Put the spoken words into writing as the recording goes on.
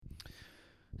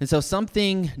And so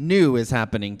something new is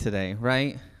happening today,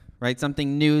 right? Right?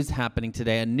 Something new is happening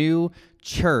today. A new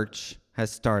church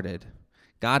has started.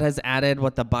 God has added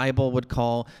what the Bible would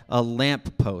call a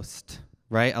lamppost,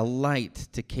 right? A light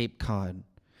to Cape Cod,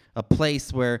 a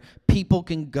place where people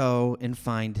can go and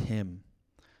find him.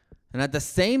 And at the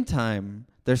same time,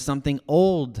 there's something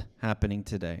old happening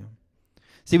today.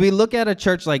 See, we look at a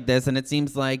church like this, and it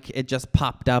seems like it just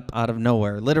popped up out of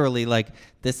nowhere. Literally, like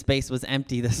this space was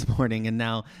empty this morning, and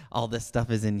now all this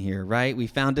stuff is in here, right? We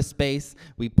found a space,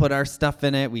 we put our stuff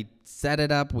in it, we set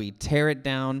it up, we tear it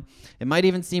down. It might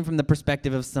even seem from the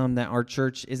perspective of some that our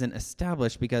church isn't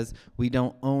established because we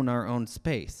don't own our own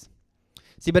space.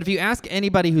 See, but if you ask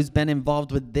anybody who's been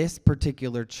involved with this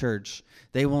particular church,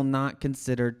 they will not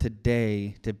consider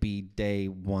today to be day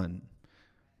one.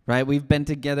 Right? We've been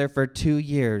together for 2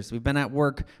 years. We've been at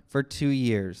work for 2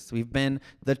 years. We've been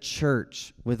the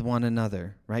church with one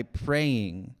another, right?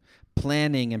 Praying,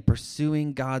 planning, and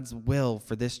pursuing God's will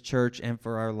for this church and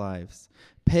for our lives.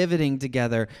 Pivoting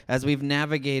together as we've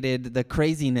navigated the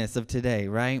craziness of today,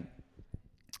 right?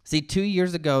 See, 2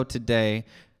 years ago today,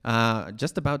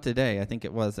 just about today, I think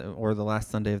it was, or the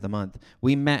last Sunday of the month,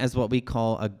 we met as what we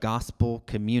call a gospel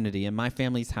community in my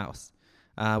family's house.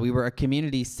 We were a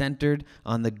community centered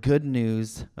on the good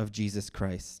news of Jesus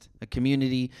Christ, a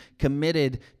community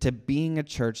committed to being a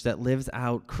church that lives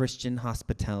out Christian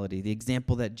hospitality, the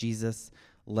example that Jesus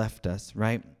left us,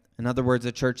 right? In other words,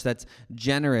 a church that's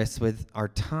generous with our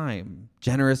time,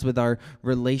 generous with our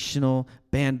relational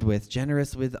bandwidth,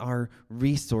 generous with our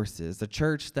resources, a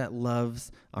church that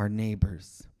loves our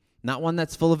neighbors. Not one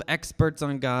that's full of experts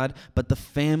on God, but the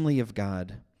family of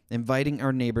God, inviting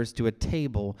our neighbors to a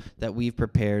table that we've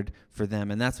prepared for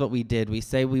them. And that's what we did. We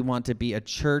say we want to be a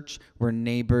church where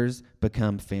neighbors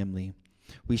become family.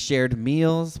 We shared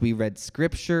meals. We read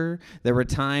scripture. There were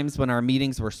times when our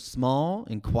meetings were small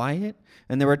and quiet.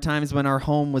 And there were times when our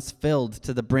home was filled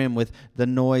to the brim with the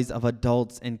noise of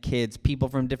adults and kids, people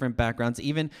from different backgrounds,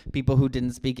 even people who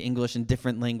didn't speak English in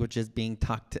different languages being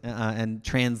talked and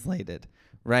translated,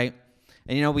 right?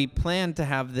 And, we planned to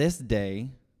have this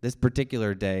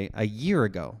particular day, a year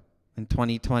ago in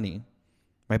 2020,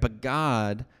 right? But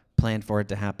God planned for it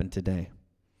to happen today,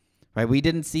 right? We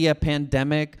didn't see a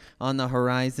pandemic on the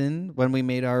horizon when we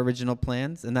made our original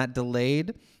plans, and that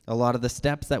delayed a lot of the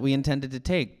steps that we intended to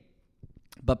take.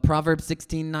 But Proverbs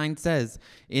 16:9 says,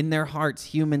 "In their hearts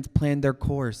humans plan their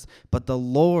course, but the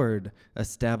Lord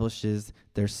establishes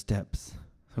their steps."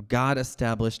 So God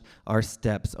established our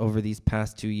steps over these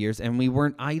past 2 years, and we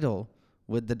weren't idle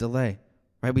with the delay.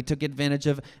 Right, we took advantage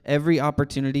of every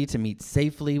opportunity to meet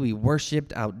safely. We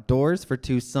worshiped outdoors for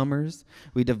 2 summers.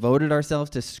 We devoted ourselves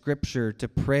to scripture, to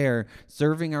prayer,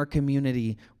 serving our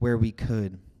community where we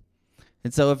could.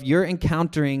 And so if you're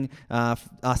encountering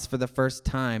us for the first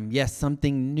time, yes,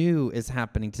 something new is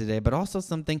happening today, but also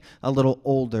something a little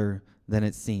older than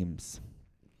it seems.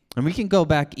 And we can go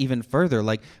back even further,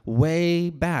 like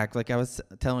way back, like I was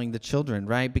telling the children,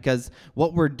 right? Because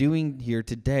what we're doing here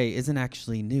today isn't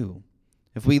actually new.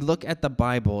 If we look at the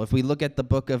Bible, if we look at the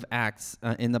book of Acts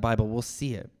in the Bible, we'll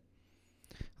see it.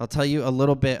 I'll tell you a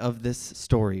little bit of this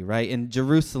story, right? In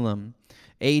Jerusalem,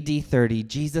 AD 30,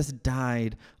 Jesus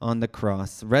died on the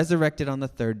cross, resurrected on the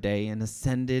 3rd day, and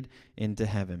ascended into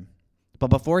heaven. But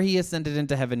before he ascended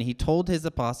into heaven, he told his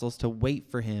apostles to wait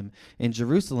for him in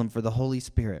Jerusalem for the Holy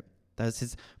Spirit. That was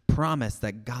his promise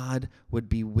that God would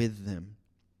be with them.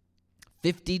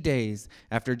 50 days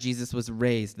after Jesus was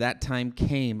raised, that time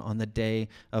came on the day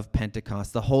of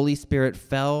Pentecost. The Holy Spirit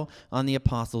fell on the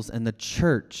apostles, and the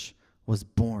church was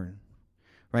born.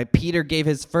 Right? Peter gave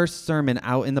his first sermon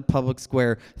out in the public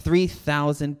square.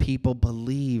 3,000 people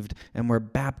believed and were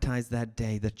baptized that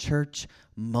day. The church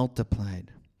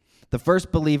multiplied. The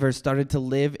first believers started to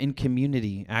live in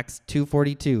community. Acts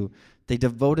 2:42. They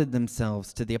devoted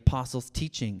themselves to the apostles'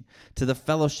 teaching, to the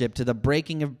fellowship, to the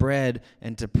breaking of bread,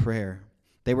 and to prayer.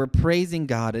 They were praising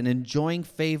God and enjoying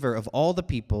favor of all the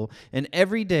people, and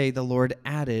every day the Lord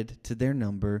added to their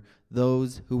number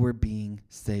those who were being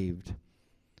saved.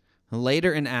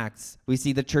 Later in Acts, we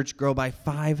see the church grow by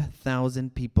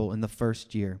 5,000 people in the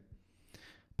first year.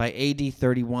 By AD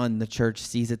 31, the church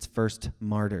sees its first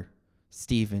martyr,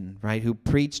 Stephen, right, who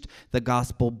preached the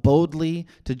gospel boldly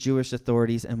to Jewish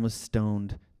authorities and was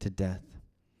stoned to death.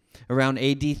 Around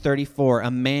AD 34,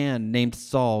 a man named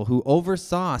Saul, who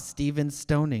oversaw Stephen's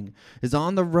stoning, is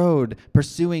on the road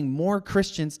pursuing more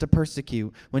Christians to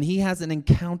persecute when he has an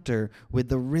encounter with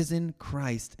the risen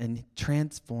Christ and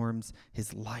transforms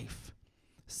his life.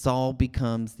 Saul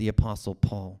becomes the Apostle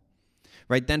Paul.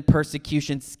 right? Then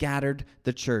persecution scattered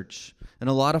the church. And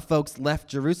a lot of folks left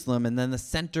Jerusalem, and then the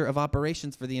center of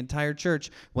operations for the entire church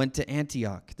went to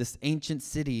Antioch, this ancient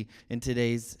city in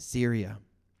today's Syria.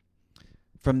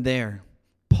 From there,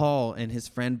 Paul and his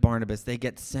friend Barnabas, they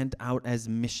get sent out as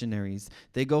missionaries.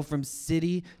 They go from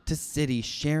city to city,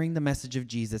 sharing the message of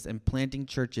Jesus and planting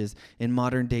churches in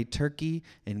modern-day Turkey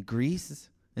and Greece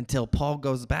until Paul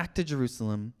goes back to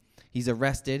Jerusalem. He's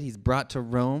arrested. He's brought to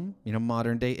Rome,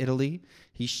 modern-day Italy.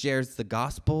 He shares the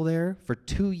gospel there for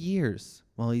 2 years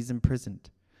while he's imprisoned.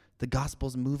 The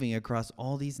gospel's moving across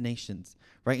all these nations,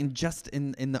 right? And just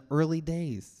in the early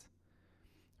days,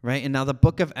 right? And now the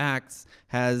book of Acts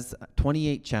has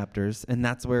 28 chapters, and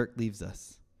that's where it leaves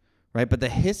us, right? But the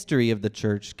history of the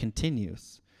church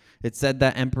continues. It said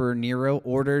that Emperor Nero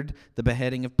ordered the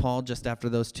beheading of Paul just after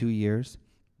those 2 years.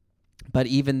 But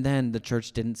even then, the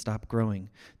church didn't stop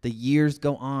growing. The years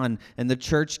go on, and the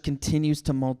church continues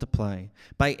to multiply.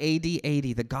 By AD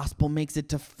 80, the gospel makes it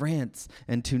to France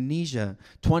and Tunisia.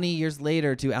 20 years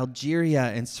later, to Algeria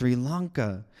and Sri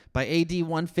Lanka. By AD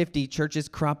 150, churches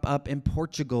crop up in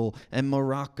Portugal and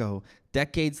Morocco.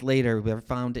 Decades later, they're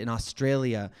found in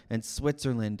Australia and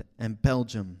Switzerland and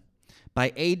Belgium. By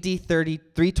AD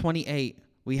 328,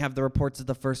 we have the reports of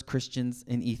the first Christians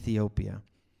in Ethiopia.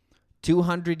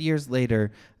 200 years later,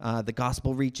 the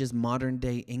gospel reaches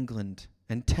modern-day England,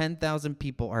 and 10,000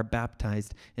 people are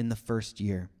baptized in the first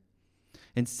year.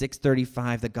 In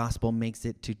 635, the gospel makes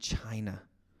it to China,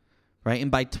 right?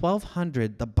 And by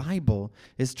 1200, the Bible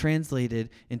is translated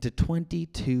into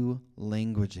 22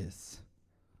 languages.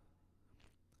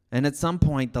 And at some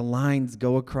point, the lines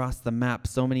go across the map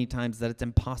so many times that it's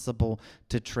impossible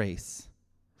to trace.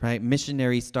 Right?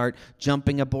 Missionaries start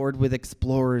jumping aboard with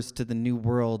explorers to the New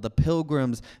World. The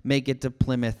Pilgrims make it to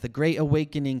Plymouth. The Great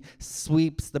Awakening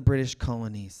sweeps the British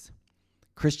colonies.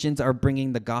 Christians are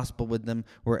bringing the gospel with them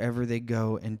wherever they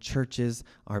go, and churches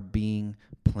are being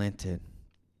planted.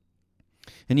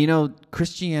 And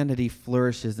Christianity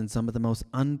flourishes in some of the most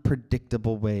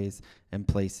unpredictable ways and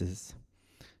places.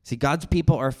 See, God's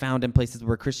people are found in places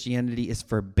where Christianity is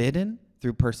forbidden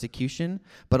through persecution,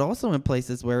 but also in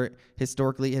places where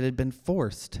historically it had been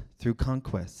forced through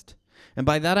conquest. And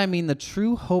by that I mean the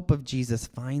true hope of Jesus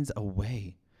finds a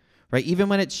way, right? Even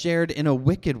when it's shared in a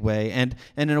wicked way and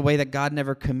in a way that God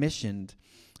never commissioned.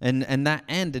 And that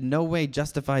end in no way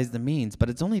justifies the means, but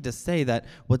it's only to say that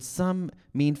what some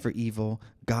mean for evil,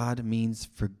 God means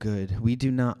for good. We do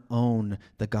not own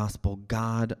the gospel.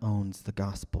 God owns the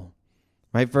gospel.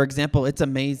 Right? For example, it's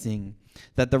amazing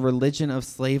that the religion of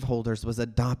slaveholders was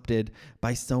adopted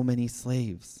by so many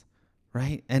slaves,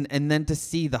 right? And then to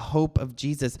see the hope of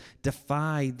Jesus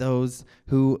defy those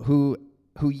who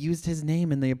used his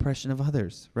name in the oppression of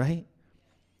others, right?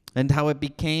 And how it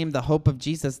became the hope of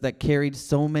Jesus that carried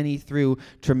so many through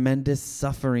tremendous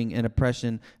suffering and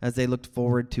oppression as they looked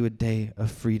forward to a day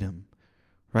of freedom.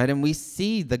 Right? And we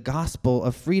see the gospel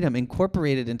of freedom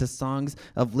incorporated into songs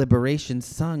of liberation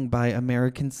sung by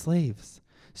American slaves.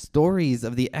 Stories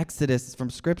of the Exodus from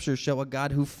Scripture show a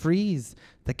God who frees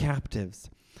the captives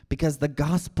because the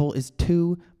gospel is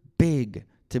too big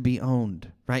to be owned,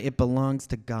 right? It belongs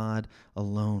to God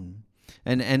alone.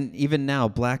 And even now,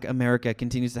 Black America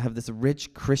continues to have this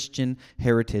rich Christian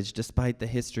heritage despite the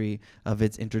history of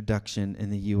its introduction in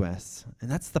the U.S.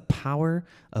 And that's the power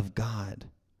of God.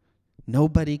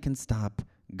 Nobody can stop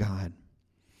God.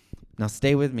 Now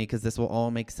stay with me because this will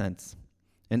all make sense.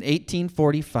 In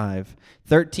 1845,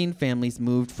 13 families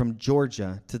moved from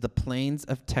Georgia to the plains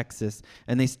of Texas,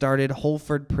 and they started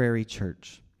Holford Prairie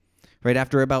Church. Right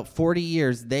after about 40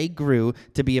 years, they grew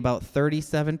to be about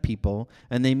 37 people,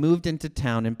 and they moved into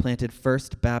town and planted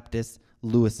First Baptist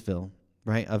Louisville,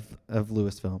 right, of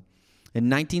Louisville. In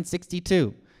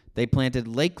 1962, they planted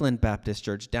Lakeland Baptist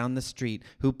Church down the street,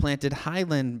 who planted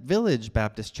Highland Village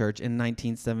Baptist Church in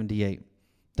 1978.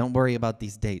 Don't worry about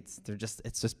these dates.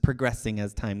 It's just progressing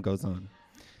as time goes on.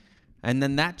 And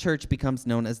then that church becomes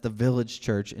known as the Village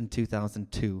Church in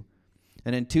 2002.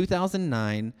 And in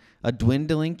 2009, a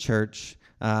dwindling church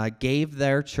gave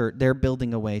their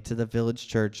building away to the Village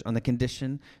Church on the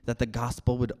condition that the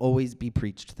gospel would always be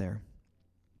preached there.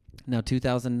 Now,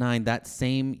 2009, that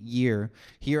same year,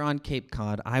 here on Cape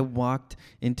Cod, I walked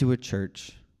into a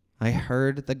church. I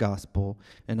heard the gospel,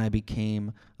 and I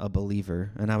became a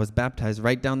believer. And I was baptized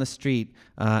right down the street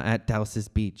at Dowses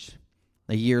Beach.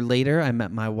 A year later, I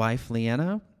met my wife,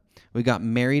 Leanna. We got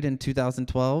married in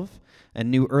 2012 and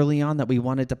knew early on that we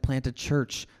wanted to plant a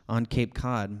church on Cape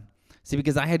Cod. See,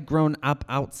 because I had grown up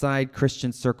outside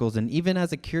Christian circles, and even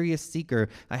as a curious seeker,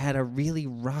 I had a really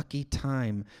rocky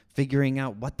time figuring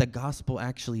out what the gospel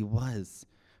actually was,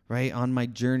 right, on my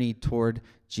journey toward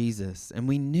Jesus. And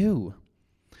we knew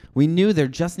there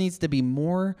just needs to be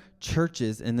more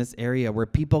churches in this area where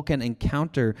people can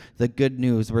encounter the good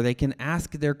news, where they can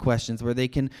ask their questions, where they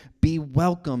can be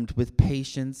welcomed with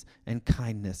patience and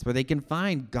kindness, where they can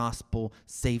find gospel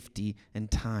safety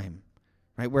and time,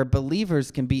 right? Where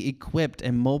believers can be equipped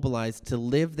and mobilized to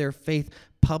live their faith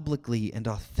publicly and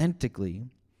authentically.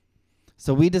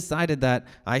 So we decided that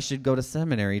I should go to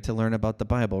seminary to learn about the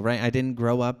Bible, right? I didn't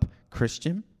grow up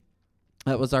Christian.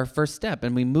 That was our first step,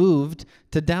 and we moved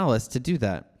to Dallas to do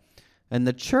that. And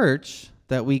the church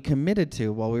that we committed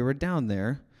to while we were down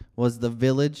there was the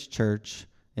Village Church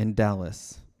in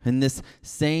Dallas, in this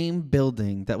same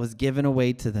building that was given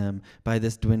away to them by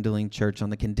this dwindling church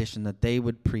on the condition that they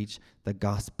would preach the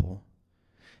gospel.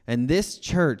 And this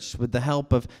church, with the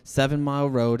help of 7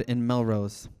 Mile Road in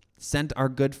Melrose, sent our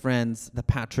good friends, the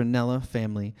Patronella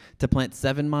family, to plant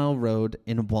 7 Mile Road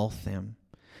in Waltham.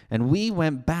 And we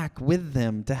went back with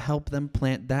them to help them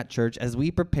plant that church as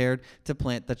we prepared to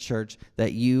plant the church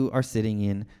that you are sitting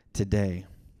in today.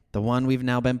 The one we've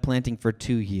now been planting for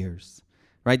 2 years,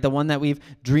 right? The one that we've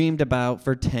dreamed about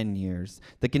for 10 years.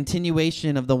 The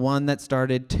continuation of the one that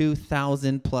started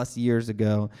 2,000 plus years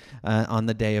ago on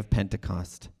the day of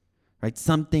Pentecost, right?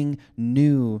 Something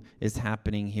new is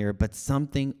happening here, but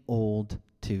something old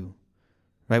too,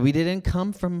 right? We didn't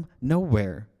come from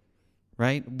nowhere.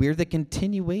 Right? We're the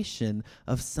continuation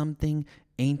of something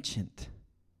ancient,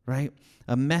 right?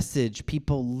 A message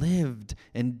people lived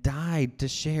and died to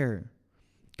share.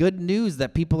 Good news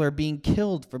that people are being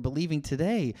killed for believing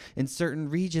today in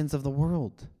certain regions of the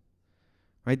world,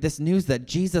 right? This news that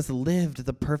Jesus lived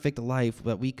the perfect life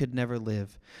that we could never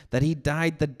live, that he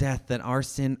died the death that our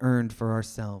sin earned for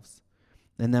ourselves,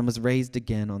 and then was raised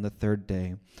again on the third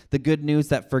day. The good news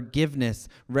that forgiveness,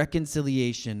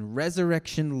 reconciliation,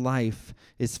 resurrection life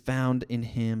is found in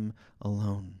him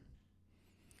alone.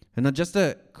 And now just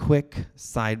a quick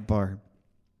sidebar.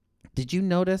 Did you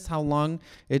notice how long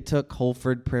it took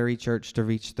Holford Prairie Church to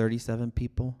reach 37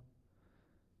 people?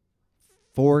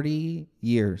 40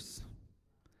 years,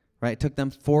 right? It took them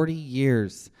 40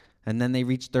 years. And then they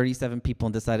reached 37 people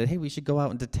and decided, hey, we should go out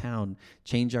into town,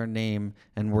 change our name,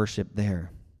 and worship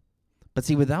there. But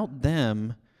see, without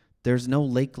them, there's no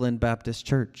Lakeland Baptist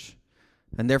Church,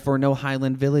 and therefore no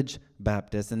Highland Village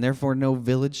Baptist, and therefore no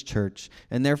Village Church,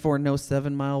 and therefore no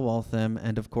 7 Mile Waltham,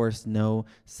 and of course no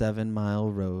 7 Mile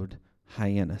Road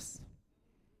Hyannis.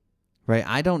 Right?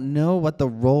 I don't know what the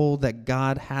role that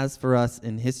God has for us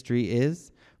in history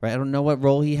is. Right? I don't know what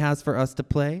role he has for us to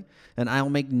play. And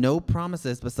I'll make no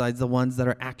promises besides the ones that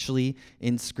are actually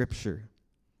in Scripture.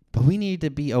 But we need to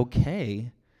be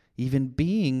okay even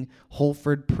being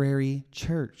Holford Prairie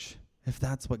Church, if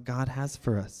that's what God has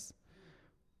for us.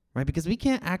 Right? Because we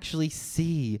can't actually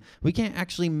see, we can't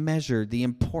actually measure the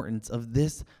importance of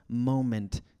this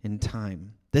moment in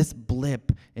time, this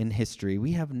blip in history.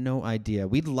 We have no idea.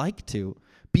 We'd like to.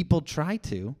 People try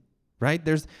to, right?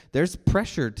 There's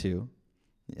pressure to.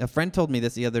 A friend told me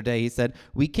this the other day. He said,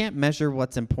 we can't measure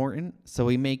what's important, so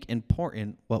we make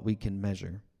important what we can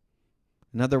measure.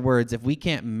 In other words, if we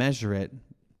can't measure it,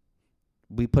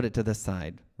 we put it to the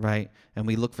side, right? And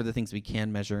we look for the things we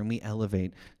can measure, and we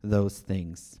elevate those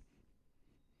things.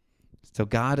 So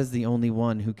God is the only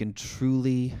one who can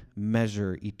truly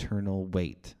measure eternal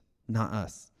weight, not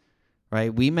us,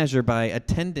 right? We measure by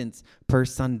attendance per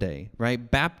Sunday, right?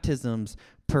 Baptisms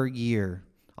per year.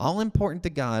 All important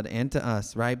to God and to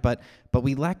us, right? But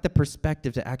we lack the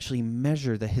perspective to actually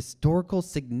measure the historical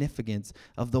significance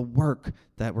of the work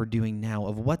that we're doing now,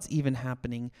 of what's even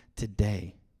happening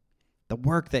today. The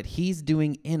work that he's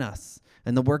doing in us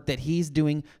and the work that he's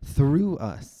doing through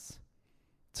us.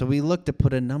 So we look to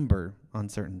put a number on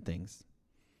certain things,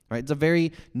 right? It's a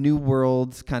very New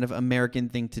World kind of American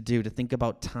thing to do, to think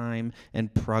about time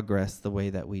and progress the way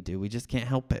that we do. We just can't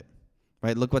help it.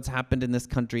 Right? Look what's happened in this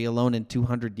country alone in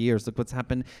 200 years. Look what's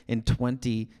happened in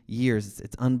 20 years.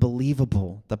 It's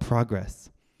unbelievable, the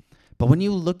progress. But when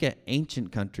you look at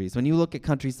ancient countries, when you look at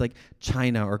countries like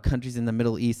China or countries in the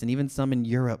Middle East and even some in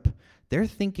Europe, they're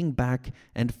thinking back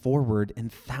and forward in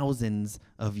thousands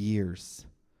of years.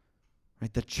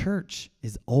 Right? The church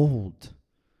is old.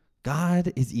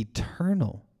 God is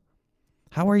eternal.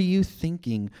 How are you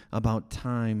thinking about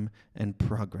time and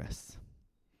progress?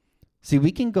 See,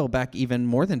 we can go back even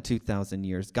more than 2,000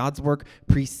 years. God's work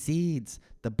precedes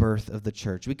the birth of the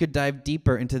church. We could dive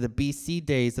deeper into the BC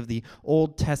days of the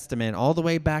Old Testament, all the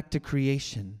way back to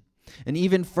creation. And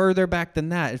even further back than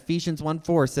that, Ephesians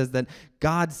 1:4 says that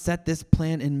God set this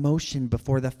plan in motion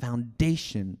before the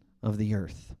foundation of the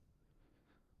earth.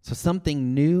 So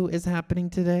something new is happening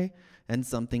today, and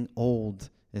something old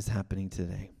is happening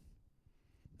today.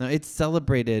 Now, it's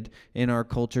celebrated in our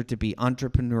culture to be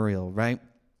entrepreneurial, right?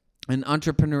 And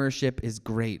entrepreneurship is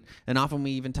great. And often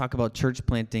we even talk about church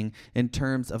planting in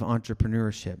terms of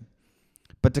entrepreneurship.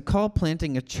 But to call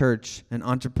planting a church an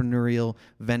entrepreneurial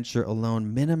venture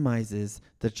alone minimizes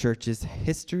the church's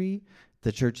history,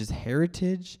 the church's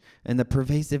heritage, and the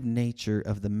pervasive nature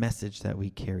of the message that we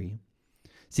carry.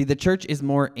 See, the church is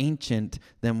more ancient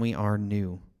than we are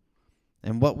new.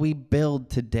 And what we build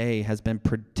today has been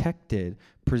protected,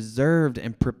 preserved,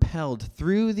 and propelled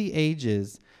through the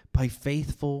ages by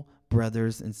faithful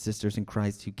brothers and sisters in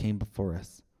Christ who came before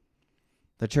us.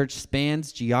 The church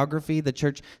spans geography. The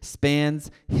church spans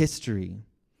history.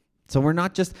 So we're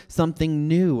not just something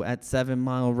new at 7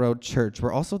 Mile Road Church.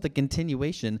 We're also the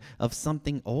continuation of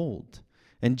something old.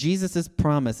 And Jesus'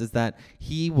 promise is that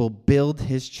he will build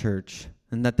his church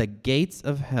and that the gates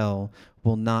of hell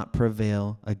will not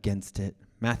prevail against it.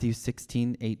 Matthew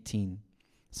 16:18.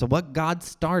 So what God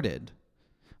started,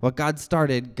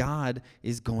 God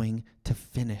is going to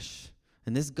finish.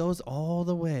 And this goes all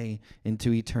the way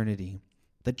into eternity.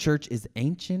 The church is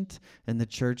ancient, and the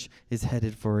church is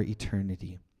headed for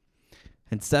eternity.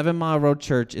 And 7 Mile Road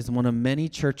Church is one of many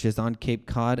churches on Cape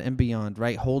Cod and beyond,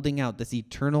 right, holding out this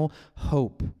eternal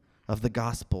hope of the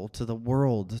gospel to the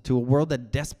world, to a world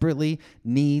that desperately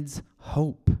needs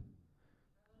hope,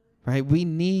 right? We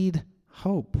need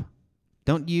hope.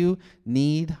 Don't you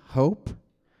need hope?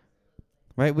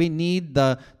 Right? We need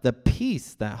the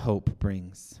peace that hope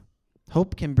brings.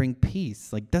 Hope can bring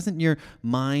peace. Like, doesn't your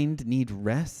mind need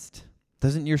rest?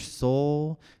 Doesn't your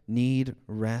soul need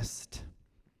rest?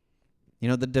 You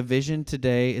know, the division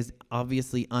today is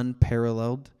obviously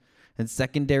unparalleled, and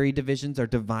secondary divisions are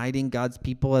dividing God's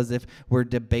people as if we're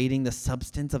debating the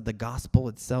substance of the gospel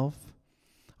itself.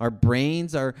 Our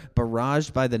brains are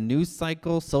barraged by the news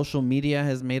cycle. Social media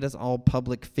has made us all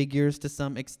public figures to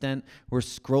some extent. We're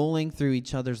scrolling through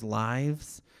each other's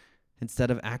lives instead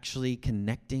of actually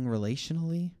connecting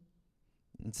relationally,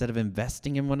 instead of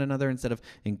investing in one another, instead of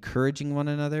encouraging one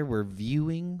another, we're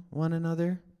viewing one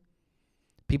another.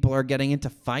 People are getting into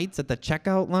fights at the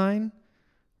checkout line,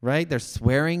 right? They're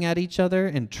swearing at each other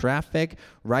in traffic,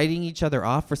 writing each other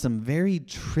off for some very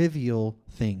trivial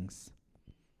things.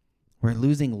 We're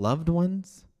losing loved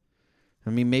ones.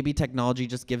 I mean, maybe technology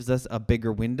just gives us a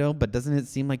bigger window, but doesn't it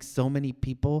seem like so many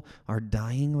people are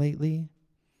dying lately?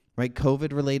 Right?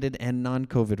 COVID-related and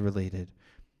non-COVID-related.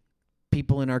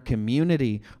 People in our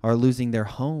community are losing their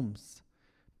homes.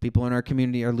 People in our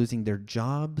community are losing their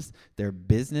jobs, their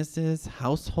businesses.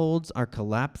 Households are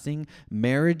collapsing.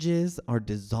 Marriages are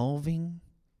dissolving.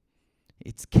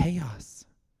 It's chaos.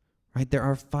 Right? There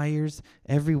are fires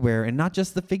everywhere, and not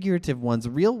just the figurative ones,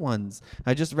 real ones.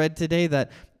 I just read today that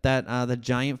the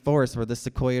giant forest where the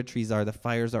sequoia trees are, the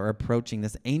fires are approaching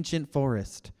this ancient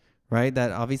forest, right?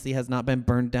 That obviously has not been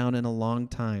burned down in a long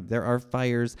time. There are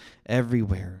fires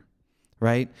everywhere,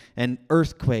 right? And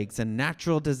earthquakes and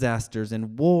natural disasters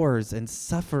and wars and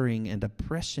suffering and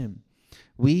oppression.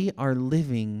 We are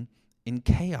living in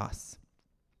chaos.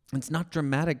 It's not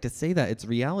dramatic to say that. It's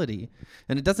reality.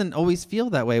 And it doesn't always feel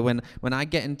that way when I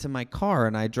get into my car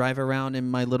and I drive around in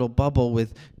my little bubble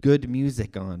with good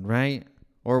music on, right?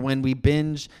 Or when we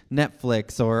binge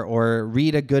Netflix or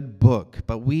read a good book.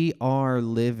 But we are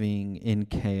living in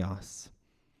chaos.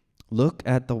 Look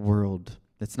at the world.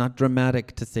 It's not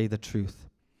dramatic to say the truth.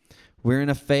 We're in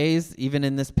a phase, even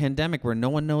in this pandemic, where no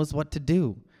one knows what to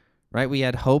do, right? We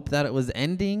had hope that it was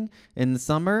ending in the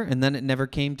summer, and then it never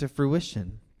came to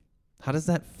fruition. How does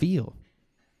that feel?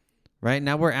 Right?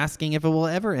 Now we're asking if it will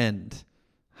ever end.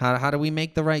 How do we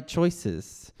make the right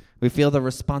choices? We feel the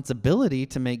responsibility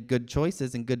to make good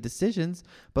choices and good decisions,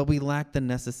 but we lack the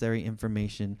necessary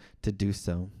information to do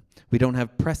so. We don't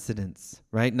have precedence,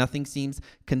 right? Nothing seems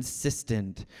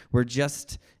consistent. We're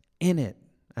just in it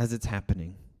as it's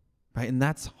happening, right? And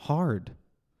that's hard.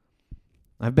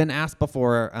 I've been asked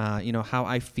before, how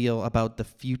I feel about the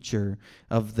future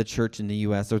of the church in the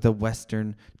U.S. or the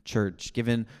Western church,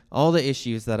 given all the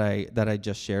issues that I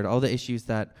just shared, all the issues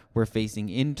that we're facing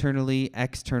internally,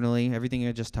 externally, everything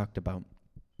I just talked about.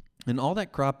 And all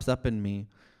that crops up in me,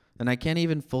 and I can't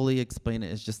even fully explain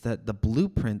it, is just that the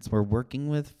blueprints we're working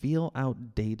with feel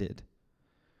outdated,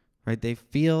 right? They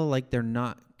feel like they're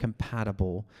not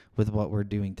compatible with what we're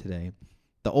doing today.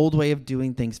 The old way of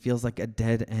doing things feels like a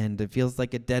dead end. It feels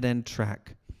like a dead end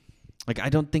track. Like, I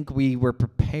don't think we were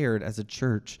prepared as a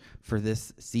church for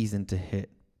this season to hit.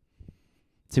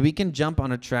 So we can jump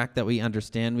on a track that we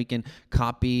understand. We can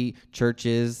copy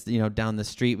churches, down the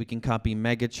street. We can copy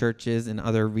mega churches in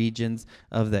other regions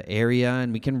of the area,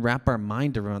 and we can wrap our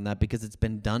mind around that because it's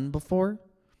been done before.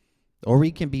 Or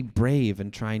we can be brave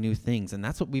and try new things. And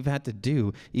that's what we've had to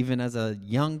do, even as a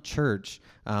young church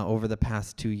over the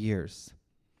past 2 years.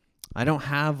 I don't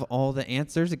have all the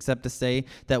answers except to say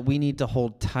that we need to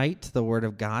hold tight to the Word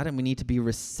of God, and we need to be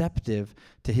receptive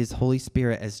to His Holy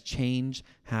Spirit as change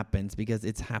happens, because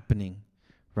it's happening,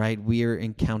 right? We're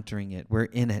encountering it. We're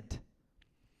in it.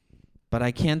 But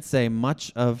I can say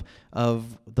much of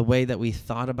the way that we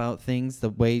thought about things, the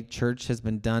way church has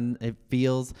been done, it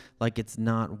feels like it's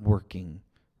not working,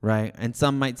 right? And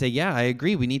some might say, yeah, I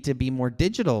agree. We need to be more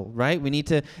digital, right? We need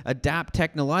to adapt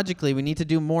technologically. We need to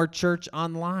do more church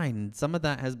online. Some of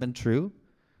that has been true,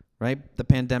 right? The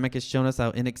pandemic has shown us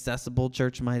how inaccessible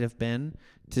church might have been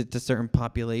to certain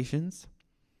populations.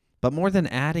 But more than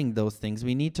adding those things,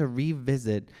 we need to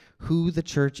revisit who the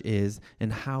church is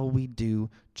and how we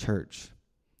do church.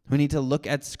 We need to look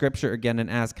at Scripture again and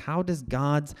ask, how does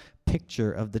God's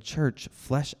picture of the church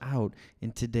flesh out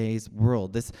in today's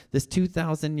world? This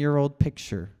 2,000-year-old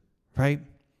picture, right?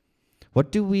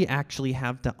 What do we actually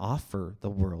have to offer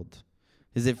the world?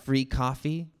 Is it free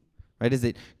coffee? Right? Is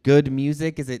it good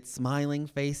music? Is it smiling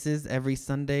faces every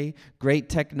Sunday? Great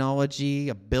technology,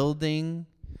 a building?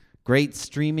 Great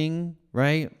streaming,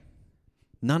 right?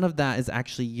 None of that is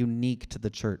actually unique to the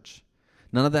church.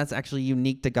 None of that's actually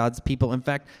unique to God's people. In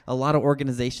fact, a lot of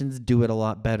organizations do it a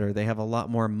lot better. They have a lot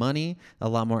more money, a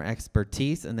lot more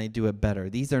expertise, and they do it better.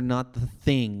 These are not the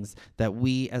things that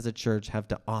we as a church have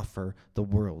to offer the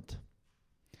world.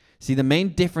 See, the main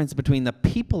difference between the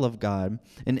people of God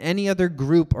and any other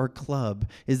group or club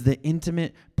is the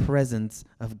intimate presence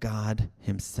of God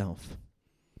Himself.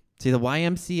 See, the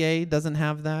YMCA doesn't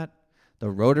have that. The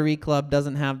Rotary Club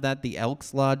doesn't have that. The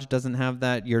Elks Lodge doesn't have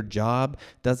that. Your job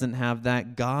doesn't have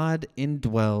that. God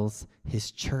indwells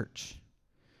His church.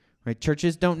 Right?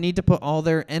 Churches don't need to put all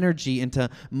their energy into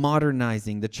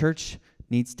modernizing. The church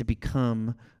needs to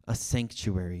become a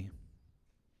sanctuary.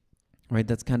 Right?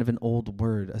 That's kind of an old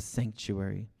word, a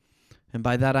sanctuary. And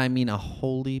by that I mean a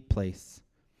holy place,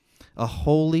 a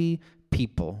holy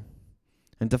people.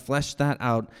 And to flesh that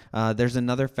out, there's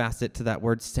another facet to that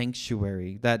word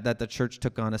sanctuary that the church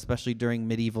took on, especially during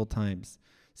medieval times.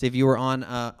 So if you were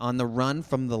on the run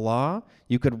from the law,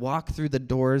 you could walk through the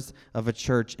doors of a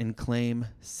church and claim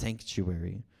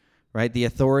sanctuary, right? The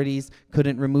authorities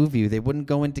couldn't remove you. They wouldn't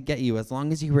go in to get you. As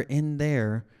long as you were in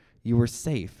there, you were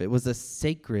safe. It was a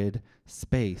sacred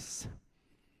space.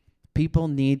 People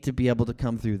need to be able to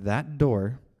come through that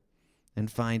door and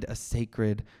find a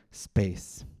sacred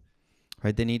space.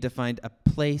 Right? They need to find a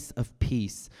place of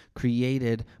peace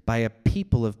created by a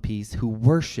people of peace who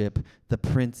worship the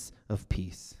Prince of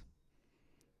Peace.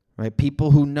 Right?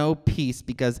 People who know peace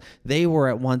because they were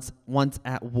at once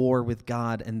at war with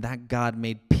God, and that God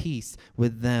made peace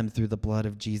with them through the blood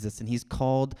of Jesus. And He's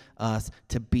called us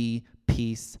to be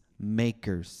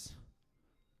peacemakers.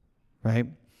 Right?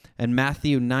 In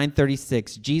Matthew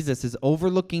 9:36, Jesus is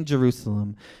overlooking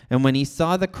Jerusalem, and when He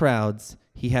saw the crowds,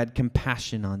 He had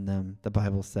compassion on them, the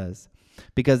Bible says,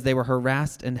 because they were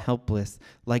harassed and helpless,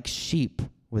 like sheep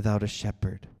without a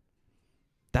shepherd.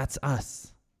 That's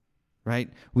us,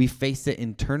 right? We face it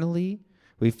internally.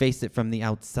 We face it from the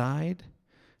outside.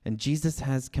 And Jesus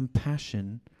has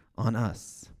compassion on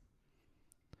us.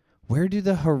 Where do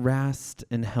the harassed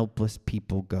and helpless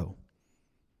people go?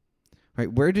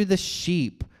 Right? Where do the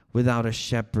sheep without a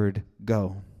shepherd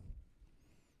go?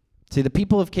 See, the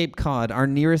people of Cape Cod, our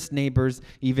nearest neighbors,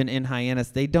 even in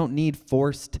Hyannis, they don't need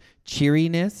forced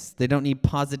cheeriness. They don't need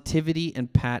positivity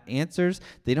and pat answers.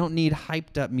 They don't need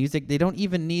hyped up music. They don't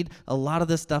even need a lot of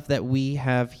the stuff that we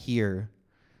have here.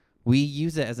 We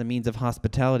use it as a means of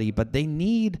hospitality, but they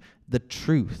need the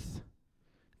truth.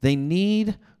 They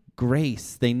need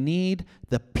grace. They need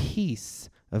the peace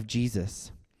of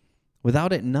Jesus.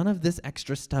 Without it, none of this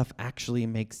extra stuff actually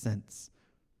makes sense,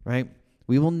 right?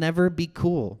 We will never be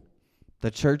cool.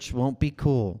 The church won't be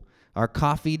cool. Our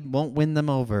coffee won't win them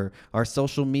over. Our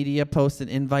social media posts and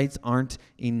invites aren't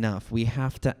enough. We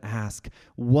have to ask,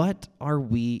 what are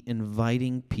we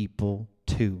inviting people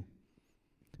to?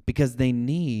 Because they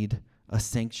need a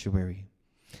sanctuary.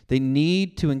 They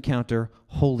need to encounter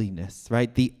holiness,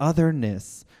 right? The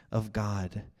otherness of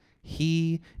God.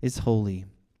 He is holy.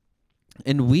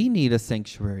 And we need a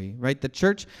sanctuary, right? The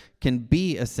church can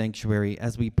be a sanctuary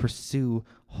as we pursue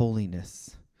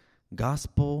holiness.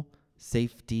 Gospel,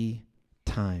 safety,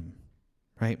 time,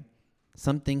 right?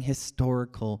 Something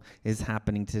historical is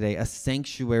happening today. A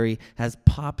sanctuary has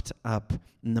popped up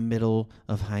in the middle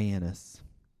of Hyannis.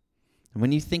 And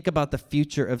when you think about the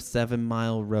future of 7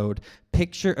 Mile Road,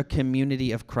 picture a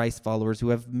community of Christ followers who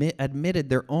have admitted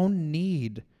their own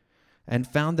need and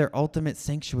found their ultimate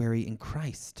sanctuary in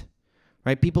Christ.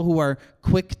 right? People who are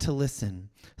quick to listen,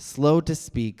 slow to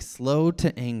speak, slow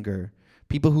to anger,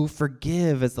 people who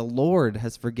forgive as the Lord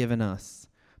has forgiven us,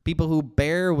 people who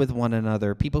bear with one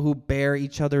another, people who bear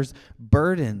each other's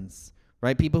burdens,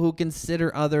 right? People who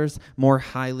consider others more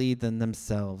highly than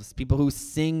themselves, people who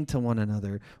sing to one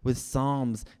another with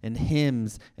psalms and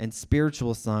hymns and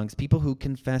spiritual songs, people who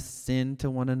confess sin to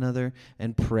one another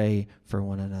and pray for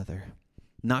one another.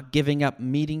 Not giving up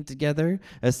meeting together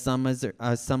as some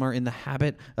are in the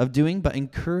habit of doing, but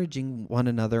encouraging one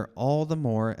another all the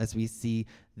more as we see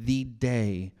the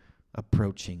day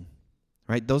approaching.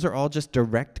 Right? Those are all just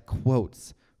direct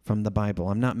quotes from the Bible.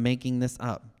 I'm not making this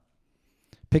up.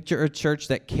 Picture a church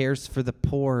that cares for the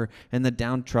poor and the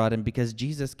downtrodden because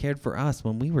Jesus cared for us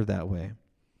when we were that way.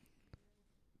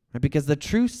 Right? Because the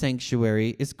true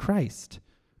sanctuary is Christ,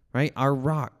 right? Our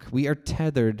rock. We are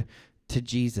tethered to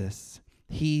Jesus.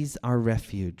 He's our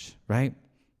refuge, right?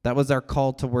 That was our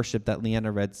call to worship that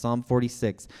Leanna read, Psalm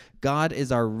 46. God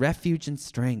is our refuge and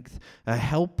strength, a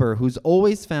helper who's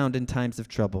always found in times of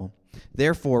trouble.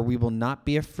 Therefore, we will not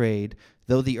be afraid,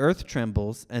 though the earth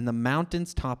trembles and the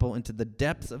mountains topple into the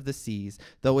depths of the seas,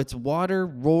 though its water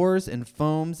roars and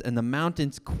foams and the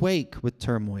mountains quake with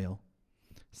turmoil.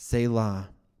 Selah.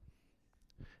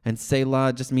 And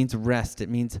Selah just means rest. It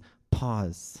means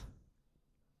pause.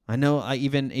 I know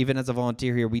even as a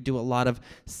volunteer here, we do a lot of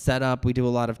setup, we do a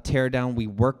lot of tear down, we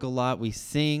work a lot, we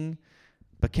sing.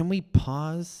 But can we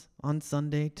pause on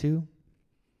Sunday too?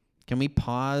 Can we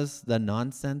pause the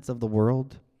nonsense of the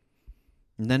world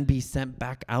and then be sent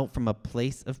back out from a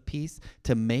place of peace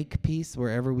to make peace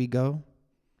wherever we go?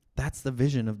 That's the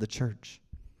vision of the church,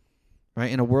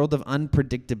 right? In a world of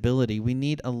unpredictability, we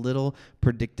need a little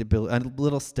predictability, a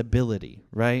little stability,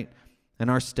 right? And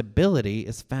our stability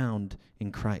is found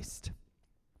in Christ.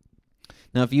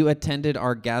 Now, if you attended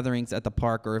our gatherings at the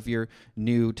park, or if you're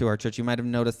new to our church, you might have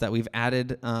noticed that we've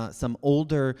added some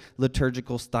older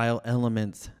liturgical style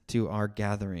elements to our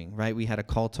gathering, right? We had a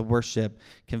call to worship,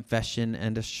 confession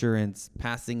and assurance,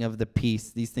 passing of the peace.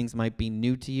 These things might be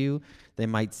new to you. They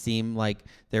might seem like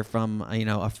they're from,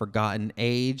 a forgotten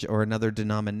age or another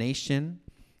denomination.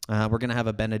 We're going to have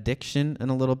a benediction in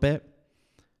a little bit.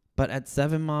 But at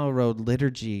 7 Mile Road,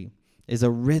 liturgy is a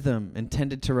rhythm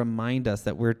intended to remind us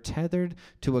that we're tethered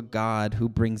to a God who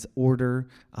brings order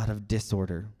out of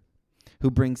disorder,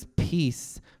 who brings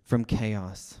peace from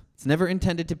chaos. It's never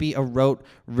intended to be a rote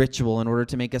ritual in order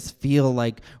to make us feel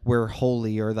like we're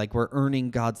holy or like we're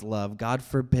earning God's love. God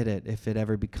forbid it if it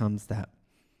ever becomes that,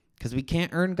 because we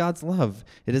can't earn God's love.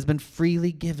 It has been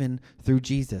freely given through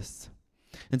Jesus.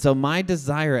 And so my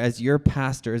desire as your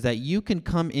pastor is that you can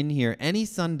come in here any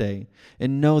Sunday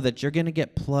and know that you're going to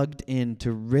get plugged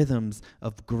into rhythms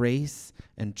of grace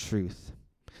and truth.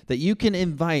 That you can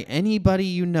invite anybody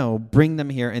you know, bring them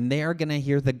here, and they are going to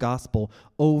hear the gospel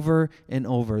over and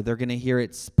over. They're going to hear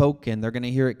it spoken. They're going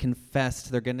to hear it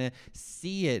confessed. They're going to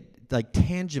see it like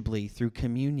tangibly through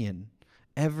communion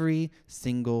every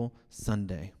single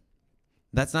Sunday.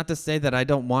 That's not to say that I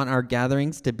don't want our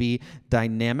gatherings to be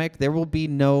dynamic. There will be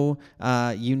no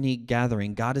unique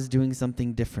gathering. God is doing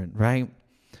something different, right?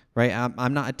 Right?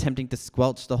 I'm not attempting to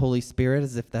squelch the Holy Spirit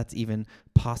as if that's even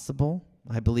possible.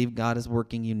 I believe God is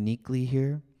working uniquely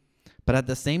here. But at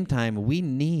the same time, we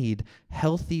need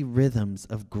healthy rhythms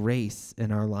of grace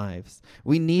in our lives.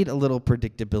 We need a little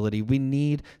predictability. We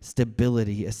need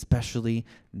stability, especially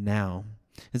now.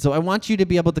 And so I want you to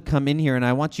be able to come in here, and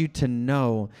I want you to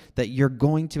know that you're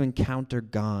going to encounter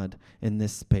God in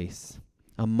this space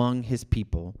among his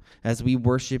people as we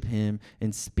worship him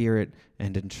in spirit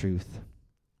and in truth.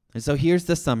 And so here's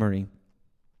the summary.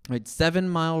 Right, 7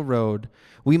 Mile Road,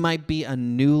 we might be a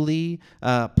newly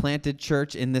planted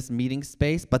church in this meeting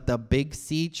space, but the Big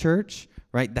C church,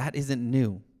 right, that isn't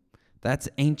new. That's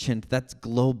ancient, that's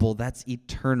global, that's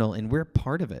eternal, and we're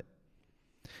part of it.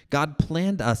 God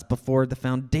planned us before the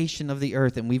foundation of the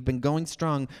earth, and we've been going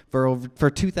strong for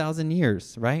 2,000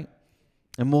 years, right?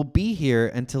 And we'll be here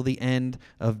until the end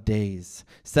of days.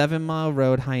 7 Mile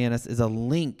Road, Hyannis, is a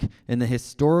link in the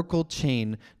historical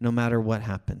chain no matter what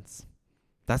happens.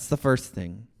 That's the first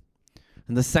thing.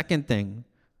 And the second thing,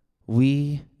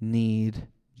 we need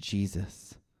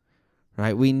Jesus,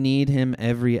 right? We need him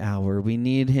every hour. We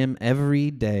need him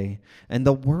every day. And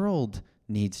the world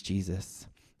needs Jesus.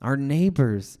 Our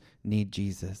neighbors need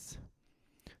Jesus.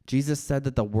 Jesus said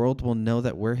that the world will know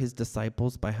that we're his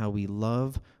disciples by how we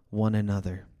love one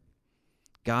another.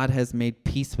 God has made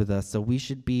peace with us, so we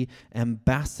should be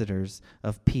ambassadors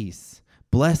of peace.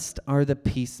 Blessed are the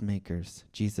peacemakers,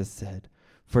 Jesus said,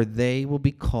 for they will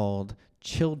be called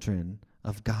children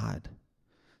of God.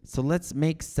 So let's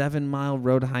make 7 Mile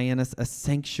Road Hyannis a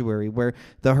sanctuary where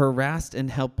the harassed and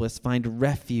helpless find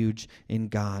refuge in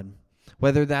God.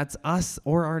 Whether that's us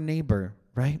or our neighbor,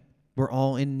 right? We're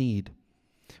all in need.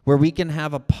 Where we can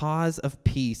have a pause of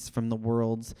peace from the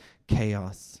world's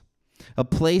chaos. A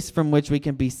place from which we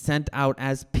can be sent out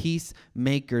as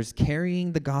peacemakers,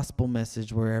 carrying the gospel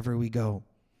message wherever we go.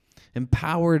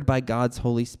 Empowered by God's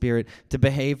Holy Spirit to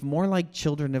behave more like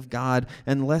children of God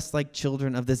and less like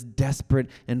children of this desperate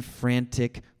and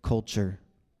frantic culture.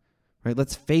 Right?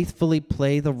 Let's faithfully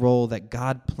play the role that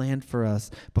God planned for us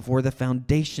before the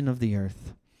foundation of the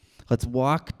earth. Let's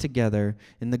walk together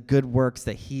in the good works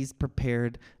that He's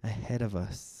prepared ahead of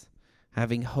us,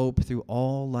 having hope through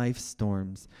all life's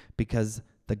storms because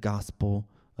the gospel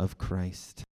of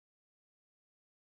Christ.